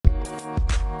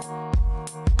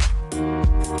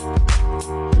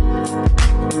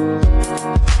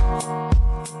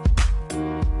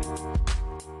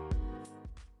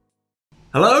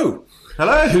Hello.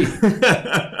 Hello.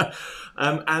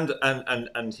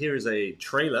 And here is a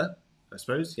trailer, I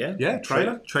suppose. Yeah. Yeah,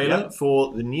 trailer. Trailer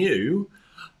for the new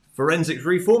Forensics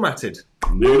Reformatted.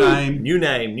 New name.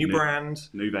 New brand.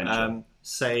 New venture.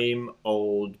 Same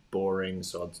old boring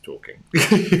sods talking.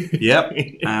 Yep.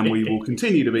 And we will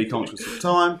continue to be conscious of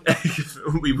time.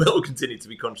 We will continue to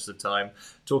be conscious of time,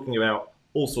 talking about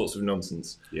all sorts of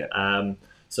nonsense. Yeah.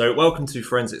 So welcome to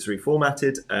Forensics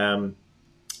Reformatted.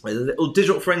 A little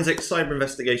digital forensics cyber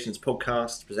investigations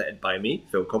podcast presented by me,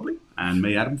 Phil Cobley. And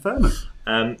me, Adam Furman.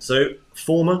 So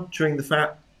former Chewing the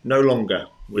Fat, no longer.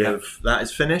 That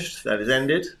is finished, that is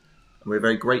ended. And we're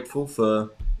very grateful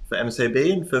for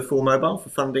MSAB and for 4Mobile for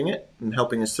funding it and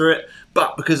helping us through it.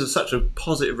 But because of such a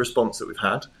positive response that we've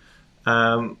had,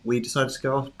 we decided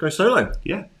to go solo.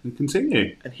 Yeah, and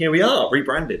continue. And here we are,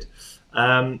 rebranded.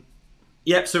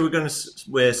 So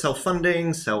we're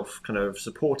self-funding, kind of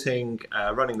supporting,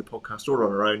 running the podcast all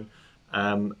on our own,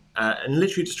 and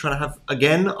literally just trying to have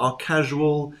again our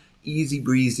casual, easy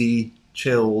breezy,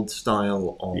 chilled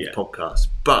style of podcast,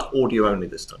 but audio only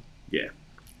this time. Yeah,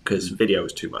 because video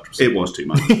was too much. It was too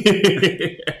much.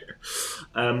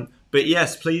 But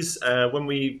yes, please, when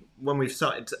we've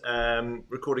started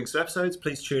recording some episodes,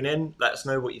 please tune in. Let us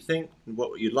know what you think,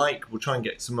 what you'd like. We'll try and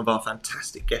get some of our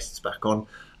fantastic guests back on.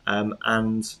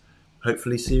 And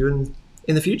hopefully see you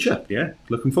in the future. Yeah,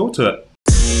 looking forward to it.